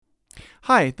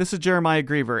Hi, this is Jeremiah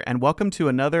Griever, and welcome to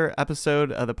another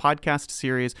episode of the podcast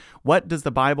series, What Does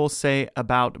the Bible Say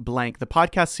About Blank? The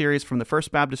podcast series from the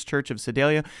First Baptist Church of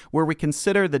Sedalia, where we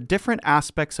consider the different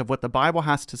aspects of what the Bible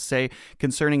has to say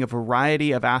concerning a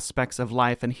variety of aspects of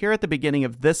life. And here at the beginning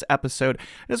of this episode,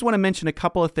 I just want to mention a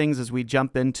couple of things as we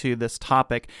jump into this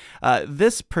topic.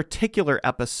 This particular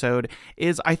episode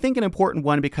is, I think, an important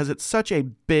one because it's such a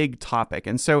big topic.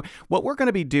 And so what we're going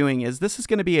to be doing is this is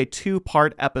going to be a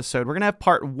two-part episode. We're going to have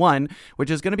part one,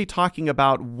 which is going to be talking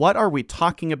about what are we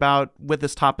talking about with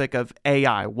this topic of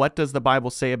AI? What does the Bible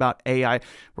say about AI?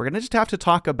 We're going to just have to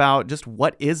talk about just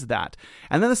what is that.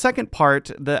 And then the second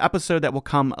part, the episode that will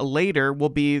come later, will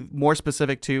be more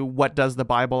specific to what does the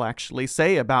Bible actually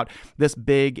say about this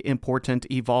big, important,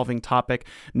 evolving topic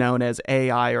known as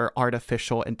AI or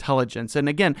artificial intelligence. And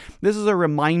again, this is a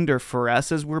reminder for us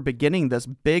as we're beginning this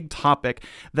big topic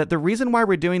that the reason why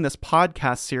we're doing this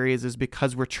podcast series is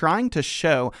because we're trying to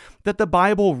show that the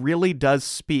Bible really does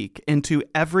speak into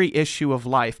every issue of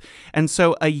life. And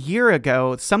so a year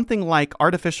ago, something like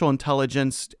artificial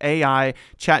intelligence, AI,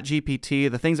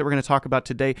 ChatGPT, the things that we're going to talk about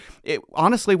today, it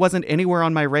honestly wasn't anywhere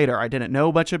on my radar. I didn't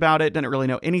know much about it, didn't really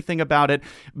know anything about it.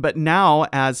 But now,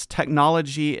 as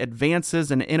technology advances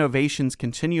and innovations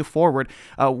continue forward,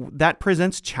 that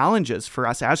presents challenges for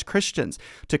us as Christians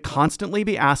to constantly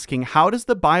be asking, how does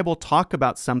the Bible talk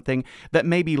about something that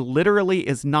maybe literally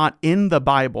is not in the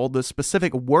Bible? The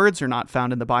specific words are not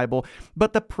found in the Bible,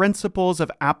 but the principles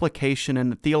of application and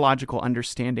the theological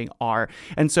understanding are.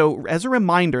 And so, as a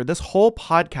reminder, this whole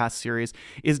podcast series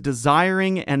is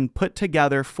desiring and put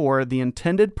together for the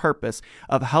intended purpose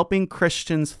of helping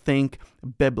Christians think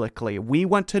biblically. We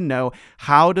want to know,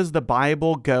 how does the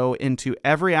Bible go into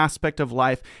every aspect of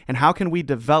life, and how can we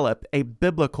develop a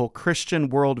biblical Christian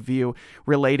worldview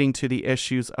relating to the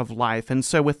issues of life? And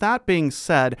so with that being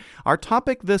said, our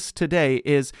topic today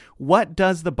is, what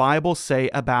does the Bible say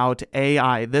about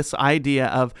AI, this idea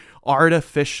of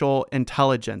artificial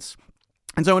intelligence?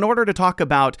 And so in order to talk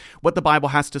about what the Bible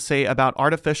has to say about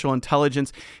artificial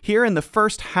intelligence, here in the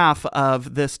first half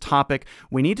of this topic,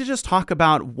 we need to just talk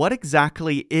about what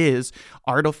exactly is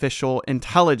artificial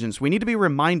intelligence. We need to be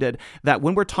reminded that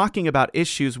when we're talking about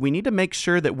issues, we need to make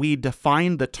sure that we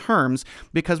define the terms,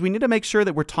 because we need to make sure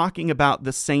that we're talking about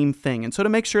the same thing. And so to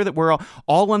make sure that we're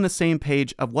all on the same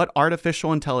page of what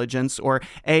artificial intelligence or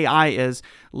AI is,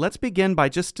 let's begin by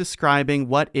just describing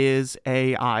what is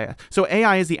AI. So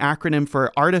AI is the acronym for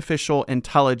artificial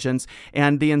intelligence,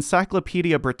 and the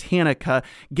Encyclopedia Britannica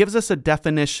gives us a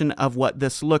definition of what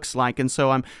this looks like. And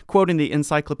so I'm quoting the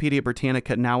Encyclopedia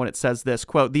Britannica now when it says this,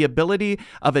 quote, "The ability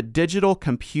of a digital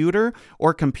computer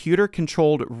or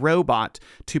computer-controlled robot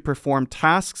to perform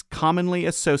tasks commonly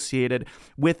associated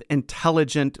with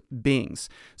intelligent beings."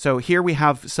 So here we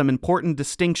have some important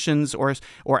distinctions or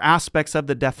aspects of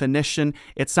the definition.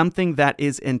 It's something that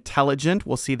is intelligent.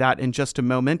 We'll see that in just a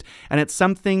moment. And it's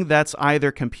something that's either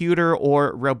computer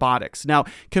or robotics. Now,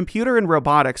 computer and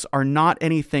robotics are not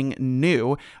anything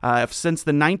new. Since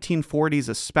the 1940s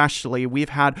especially, we've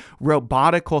had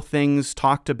robotical things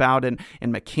talked about in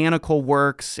mechanical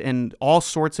works and all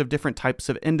sorts of different types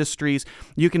of industries.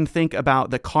 You can think about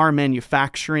the car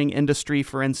manufacturing industry,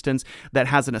 for instance, that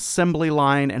has an assembly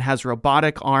line and has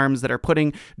robotic arms that are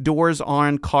putting doors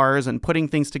on cars and putting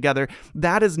things together.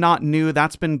 That is not new.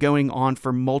 That's been going on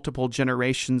for multiple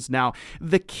generations now.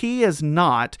 The key is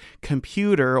not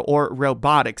computer or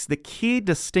robotics. The key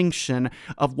distinction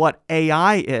of what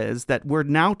AI is that we're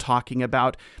now talking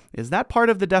about is that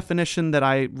part of the definition that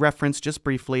I referenced just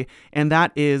briefly, and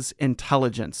that is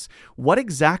intelligence. What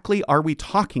exactly are we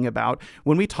talking about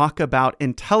when we talk about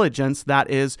intelligence that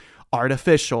is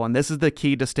artificial? And this is the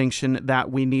key distinction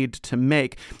that we need to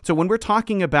make. So when we're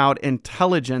talking about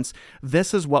intelligence,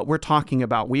 this is what we're talking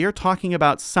about. We are talking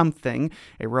about something,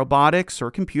 a robotics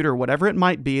or computer, whatever it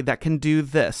might be, that can do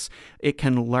this. It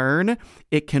can learn,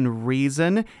 it can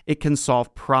reason, it can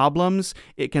solve problems,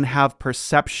 it can have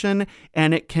perception,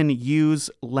 and it can use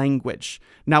language.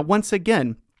 Now, once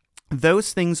again,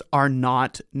 those things are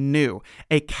not new.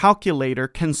 A calculator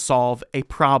can solve a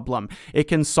problem. It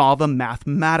can solve a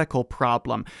mathematical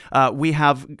problem. We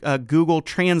have Google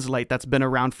Translate that's been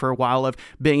around for a while, of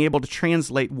being able to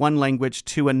translate one language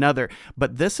to another.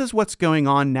 But this is what's going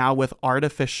on now with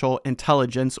artificial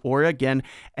intelligence, or again,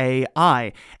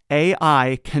 AI.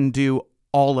 AI can do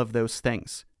all of those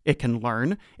things. It can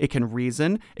learn, it can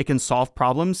reason, it can solve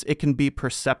problems, it can be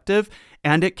perceptive,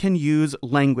 and it can use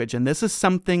language. And this is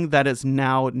something that is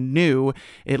now new,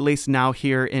 at least now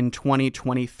here in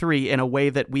 2023, in a way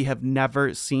that we have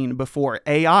never seen before.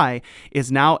 AI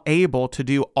is now able to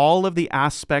do all of the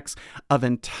aspects of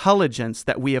intelligence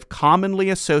that we have commonly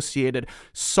associated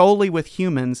solely with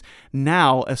humans,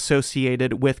 now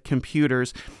associated with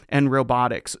computers and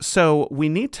robotics. So we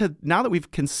need to, now that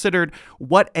we've considered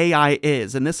what AI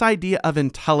is, and this idea of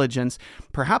intelligence,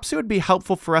 perhaps it would be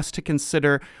helpful for us to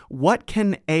consider what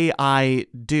can AI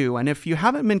do? And if you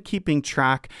haven't been keeping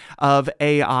track of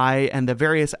AI and the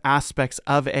various aspects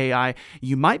of AI,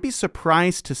 you might be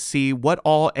surprised to see what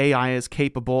all AI is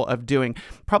capable of doing.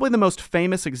 Probably the most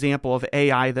famous example of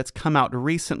AI that's come out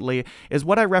recently is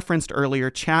what I referenced earlier,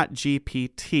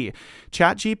 ChatGPT.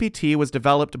 ChatGPT was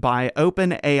developed by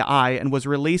OpenAI and was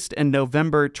released in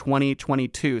November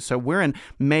 2022. So we're in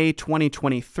May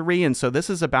 2023, and so this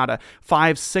is about a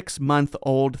 5-6 month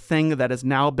old thing that has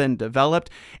now been developed.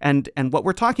 And what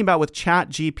we're talking about with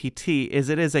ChatGPT is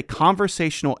it is a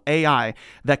conversational AI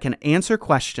that can answer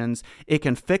questions, it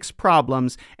can fix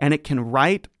problems, and it can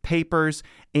write papers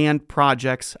and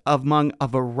projects among a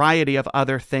variety of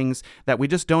other things that we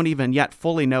just don't even yet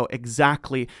fully know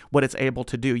exactly what it's able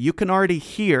to do. You can already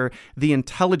hear the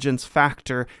intelligence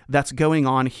factor that's going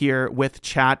on here with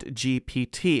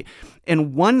ChatGPT.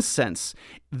 In one sense,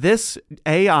 this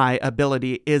AI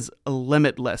ability is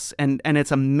limitless, and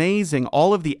it's amazing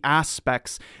all of the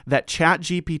aspects that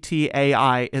ChatGPT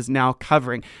AI is now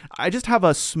covering. I just have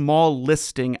a small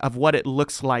listing of what it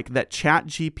looks like that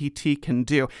ChatGPT can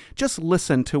do. Just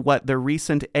listen to what the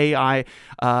recent AI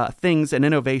things and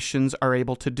innovations are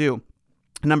able to do.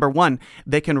 Number one,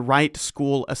 they can write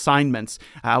school assignments.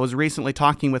 I was recently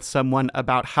talking with someone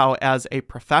about how, as a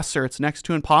professor, it's next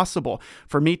to impossible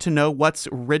for me to know what's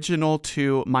original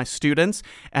to my students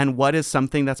and what is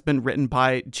something that's been written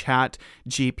by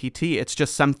ChatGPT. It's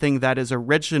just something that is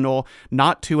original,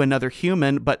 not to another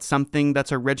human, but something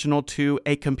that's original to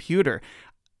a computer.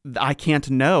 I can't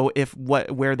know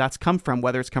where that's come from,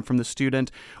 whether it's come from the student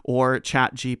or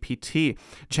ChatGPT.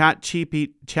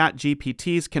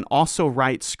 ChatGPTs can also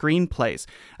write screenplays.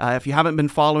 If you haven't been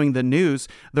following the news,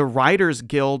 the Writers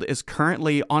Guild is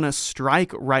currently on a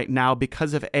strike right now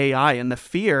because of AI, and the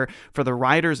fear for the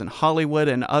writers in Hollywood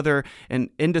and other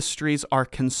industries are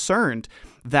concerned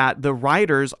that the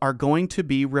writers are going to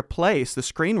be replaced. The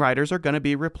screenwriters are going to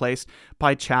be replaced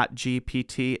by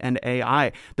ChatGPT and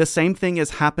AI. The same thing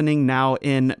is happening now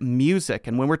in music.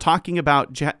 And when we're talking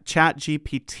about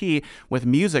ChatGPT with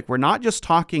music, we're not just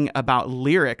talking about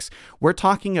lyrics. We're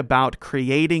talking about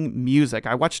creating music.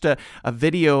 I watched a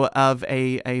video of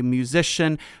a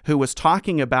musician who was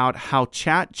talking about how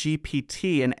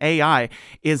ChatGPT and AI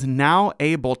is now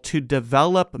able to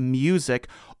develop music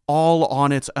all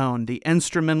on its own, the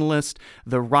instrumentalist,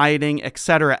 the writing,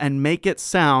 etc., and make it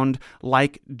sound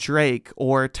like Drake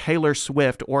or Taylor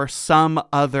Swift or some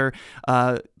other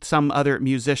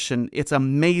musician. It's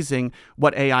amazing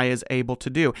what AI is able to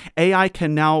do. AI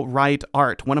can now write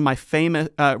art. One of my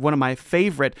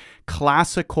favorite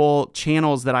classical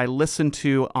channels that I listen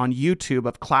to on YouTube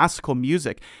of classical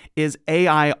music is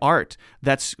AI Art,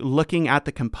 that's looking at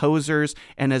the composers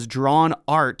and has drawn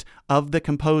art of the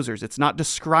composers. It's not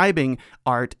describing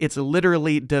art, it's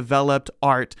literally developed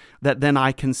art that then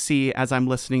I can see as I'm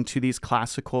listening to these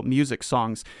classical music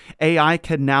songs. AI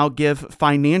can now give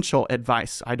financial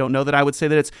advice. I don't know that I would say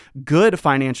that it's good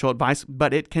financial advice,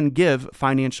 but it can give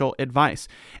financial advice.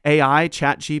 AI,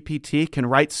 ChatGPT, can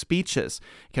write speeches,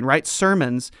 can write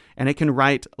sermons, and it can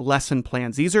write lesson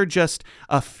plans. These are just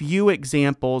a few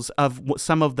examples of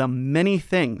some of the many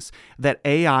things that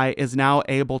AI is now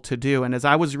able to do. And as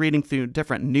I was reading through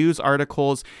different news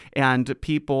articles and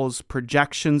people's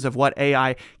projections of what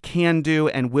AI can do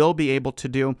and will be able to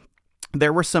do,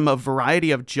 there were a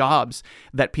variety of jobs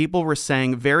that people were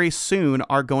saying very soon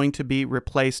are going to be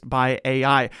replaced by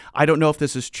AI. I don't know if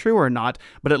this is true or not,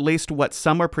 but at least what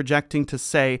some are projecting to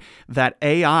say that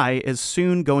AI is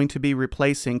soon going to be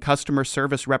replacing customer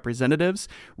service representatives,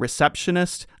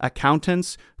 receptionists,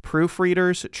 accountants,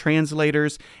 proofreaders,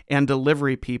 translators, and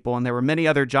delivery people. And there were many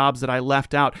other jobs that I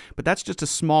left out, but that's just a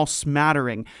small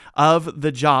smattering of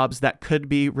the jobs that could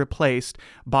be replaced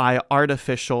by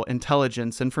artificial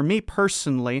intelligence. And for me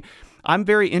personally, I'm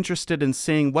very interested in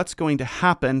seeing what's going to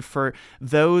happen for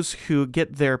those who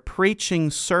get their preaching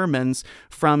sermons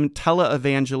from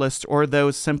televangelists or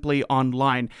those simply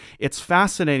online. It's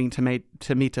fascinating to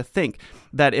me to think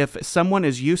that if someone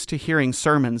is used to hearing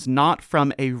sermons not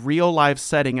from a real life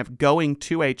setting of going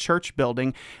to a church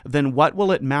building, then what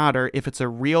will it matter if it's a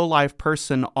real life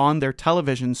person on their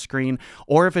television screen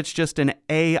or if it's just an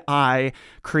AI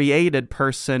created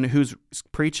person who's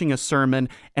preaching a sermon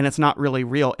and it's not really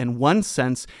real? In one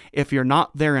sense, if you're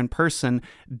not there in person,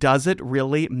 does it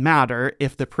really matter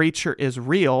if the preacher is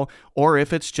real or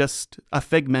if it's just a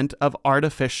figment of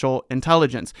artificial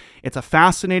intelligence? It's a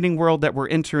fascinating world that we're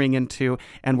entering into,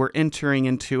 and we're entering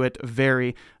into it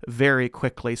very, very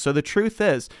quickly. So the truth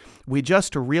is, we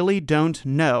just really don't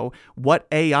know what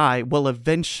AI will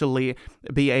eventually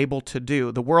be able to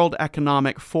do. The World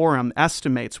Economic Forum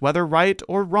estimates, whether right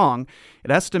or wrong,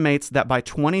 it estimates that by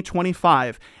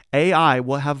 2025, AI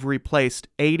will have replaced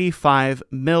 85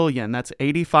 million, that's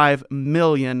 85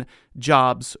 million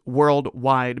jobs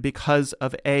worldwide because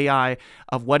of AI,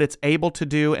 of what it's able to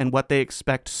do and what they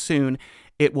expect soon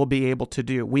it will be able to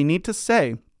do. We need to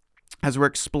say, as we're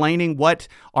explaining what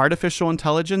artificial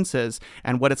intelligence is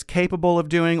and what it's capable of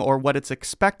doing or what it's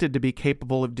expected to be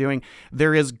capable of doing,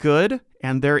 there is good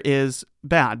and there is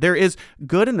bad. There is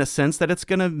good in the sense that it's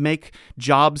going to make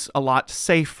jobs a lot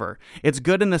safer. It's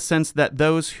good in the sense that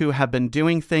those who have been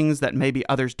doing things that maybe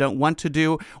others don't want to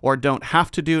do or don't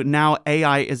have to do, now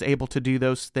AI is able to do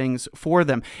those things for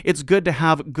them. It's good to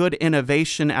have good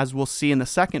innovation, as we'll see in the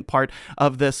second part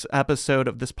of this episode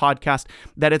of this podcast,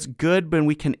 that it's good when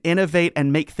we can innovate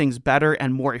and make things better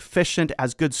and more efficient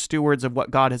as good stewards of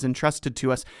what God has entrusted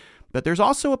to us. But there's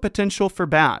also a potential for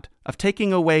bad, of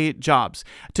taking away jobs,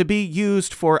 to be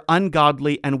used for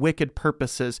ungodly and wicked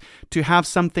purposes, to have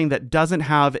something that doesn't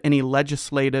have any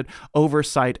legislated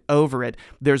oversight over it.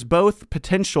 There's both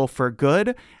potential for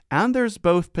good and there's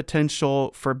both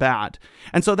potential for bad.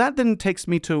 And so that then takes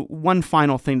me to one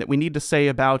final thing that we need to say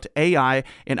about AI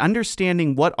and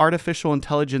understanding what artificial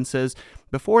intelligence is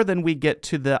before then we get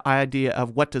to the idea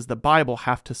of what does the Bible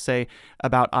have to say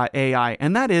about AI,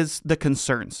 and that is the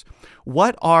concerns.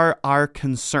 What are our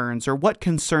concerns, or what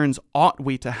concerns ought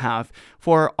we to have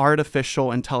for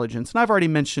artificial intelligence? And I've already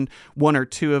mentioned one or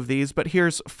two of these, but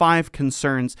here's 5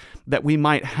 concerns that we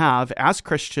might have as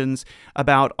Christians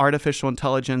about artificial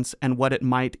intelligence and what it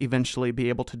might eventually be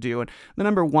able to do. And the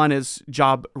number one is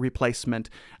job replacement.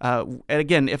 And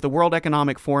again, if the World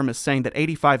Economic Forum is saying that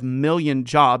 85 million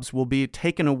jobs will be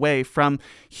taken away from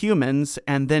humans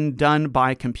and then done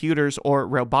by computers or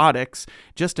robotics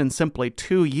just in simply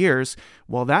 2 years,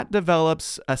 well, that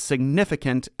develops a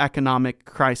significant economic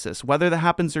crisis. Whether that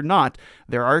happens or not,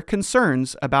 there are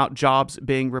concerns about jobs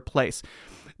being replaced.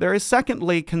 There is,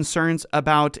 secondly, concerns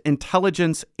about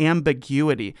intelligence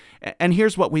ambiguity. And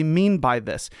here's what we mean by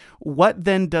this. What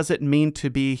then does it mean to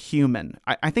be human?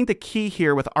 I think the key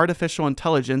here with artificial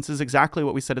intelligence is exactly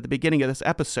what we said at the beginning of this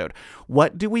episode.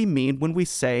 What do we mean when we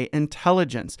say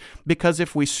intelligence? Because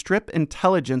if we strip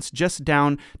intelligence just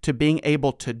down to being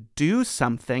able to do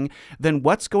something, then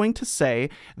what's going to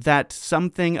say that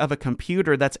something of a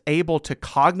computer that's able to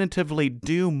cognitively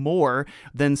do more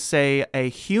than, say, a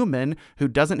human who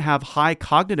doesn't have high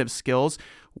cognitive skills?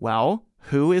 Well,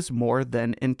 who is more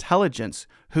than intelligence?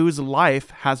 Whose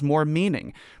life has more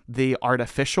meaning? The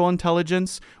artificial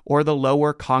intelligence or the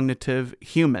lower cognitive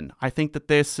human? I think that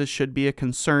this should be a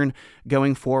concern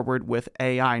going forward with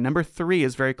AI. Number 3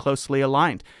 is very closely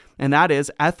aligned, and that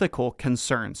is ethical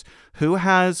concerns. Who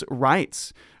has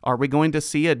rights? Are we going to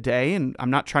see a day, and I'm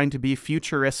not trying to be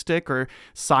futuristic or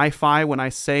sci-fi when I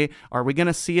say, are we going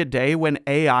to see a day when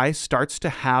AI starts to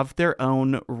have their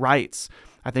own rights?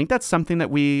 I think that's something that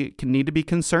we need to be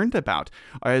concerned about.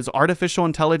 Is artificial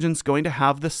intelligence going to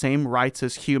have the same rights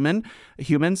as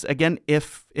humans? Again,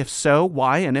 if so,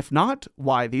 why? And if not,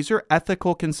 why? These are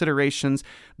ethical considerations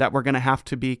that we're going to have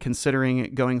to be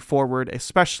considering going forward,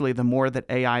 especially the more that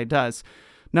AI does.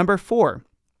 Number 4,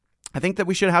 I think that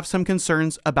we should have some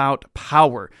concerns about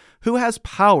power. Who has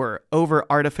power over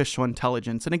artificial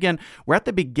intelligence? And again, we're at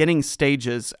the beginning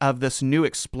stages of this new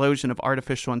explosion of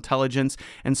artificial intelligence.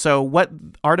 And so what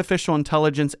artificial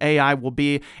intelligence, AI, will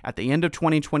be at the end of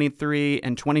 2023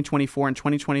 and 2024 and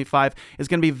 2025 is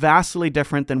going to be vastly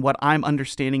different than what I'm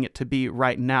understanding it to be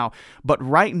right now. But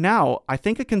right now, I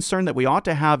think a concern that we ought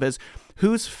to have is,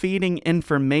 who's feeding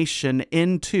information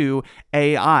into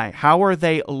AI? How are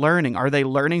they learning? Are they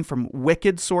learning from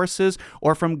wicked sources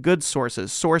or from good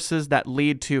sources forces that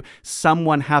lead to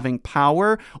someone having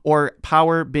power or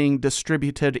power being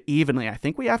distributed evenly? I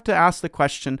think we have to ask the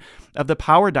question of the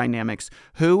power dynamics.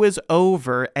 Who is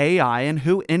over AI and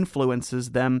who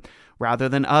influences them rather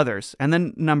than others? And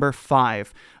then number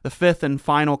 5, the fifth and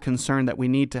final concern that we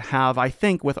need to have, I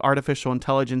think, with artificial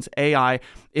intelligence, AI,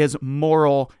 is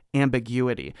moral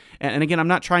ambiguity. And again, I'm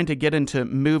not trying to get into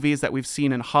movies that we've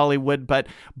seen in Hollywood, but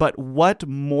what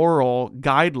moral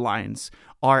guidelines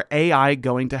are AI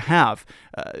going to have?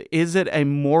 Is it a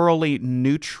morally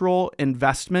neutral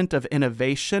investment of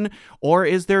innovation, or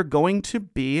is there going to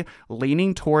be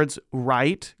leaning towards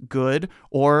right, good,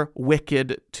 or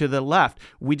wicked to the left?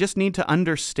 We just need to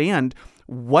understand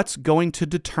what's going to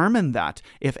determine that.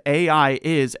 If AI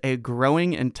is a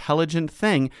growing, intelligent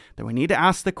thing, then we need to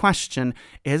ask the question,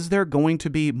 is there going to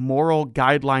be moral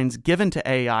guidelines given to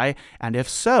AI? And if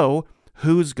so,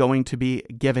 who's going to be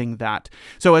giving that?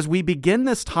 So as we begin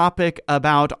this topic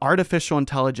about artificial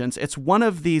intelligence, it's one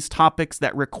of these topics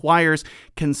that requires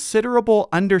considerable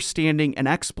understanding and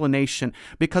explanation,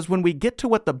 because when we get to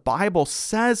what the Bible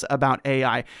says about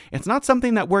AI, it's not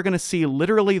something that we're going to see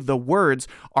literally the words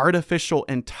artificial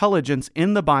intelligence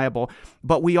in the Bible,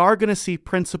 but we are going to see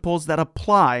principles that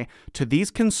apply to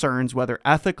these concerns, whether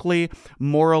ethically,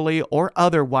 morally, or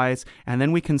otherwise, and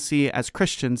then we can see as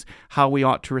Christians how we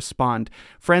ought to respond.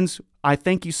 Friends, I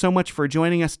thank you so much for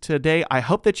joining us today. I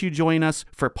hope that you join us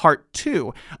for part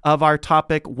 2 of our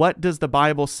topic, What Does the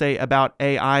Bible Say About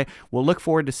AI? We'll look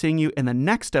forward to seeing you in the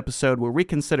next episode where we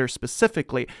consider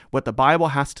specifically what the Bible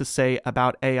has to say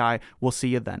about AI. We'll see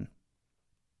you then.